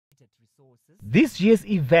This year's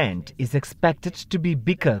event is expected to be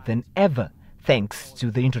bigger than ever, thanks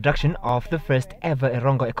to the introduction of the first ever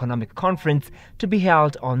Erongo Economic Conference to be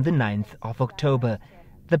held on the 9th of October.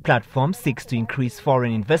 The platform seeks to increase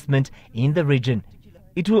foreign investment in the region.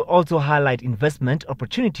 It will also highlight investment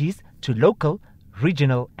opportunities to local,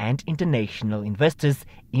 regional and international investors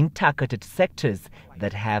in targeted sectors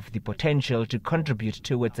that have the potential to contribute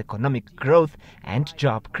towards economic growth and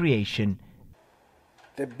job creation.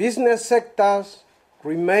 The business sectors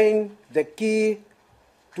remain the key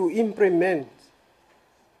to implement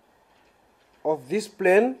of this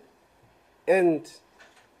plan and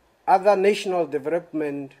other national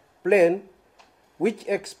development plan, which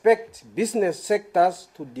expect business sectors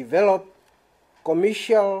to develop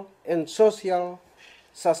commercial and social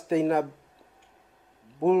sustainable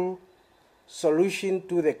solution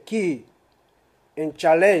to the key and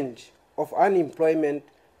challenge of unemployment,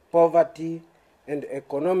 poverty and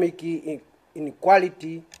economic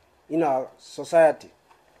inequality in our society.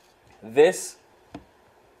 This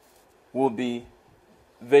will be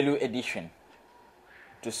value addition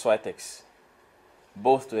to Swatex,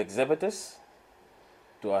 both to exhibitors,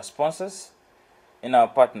 to our sponsors and our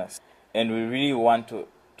partners. And we really want to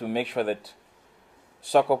make sure that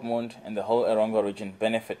Swakopmund and the whole Erongo region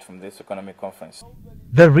benefit from this economic conference.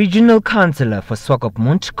 The regional councillor for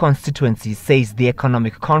Swakopmund constituency says the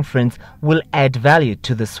economic conference will add value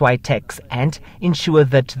to the Swatex and ensure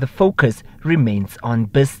that the focus remains on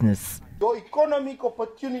business. Your economic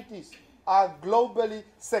opportunities are globally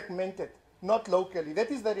segmented, not locally. That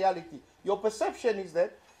is the reality. Your perception is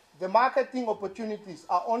that the marketing opportunities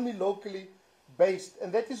are only locally based,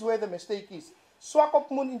 and that is where the mistake is.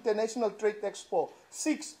 Swakopmund International Trade Expo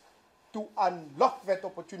seeks to unlock that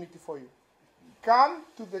opportunity for you. Come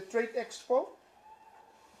to the Trade Expo,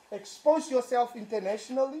 expose yourself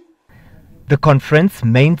internationally. The conference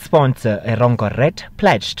main sponsor, Erongo Red,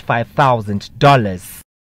 pledged $5,000.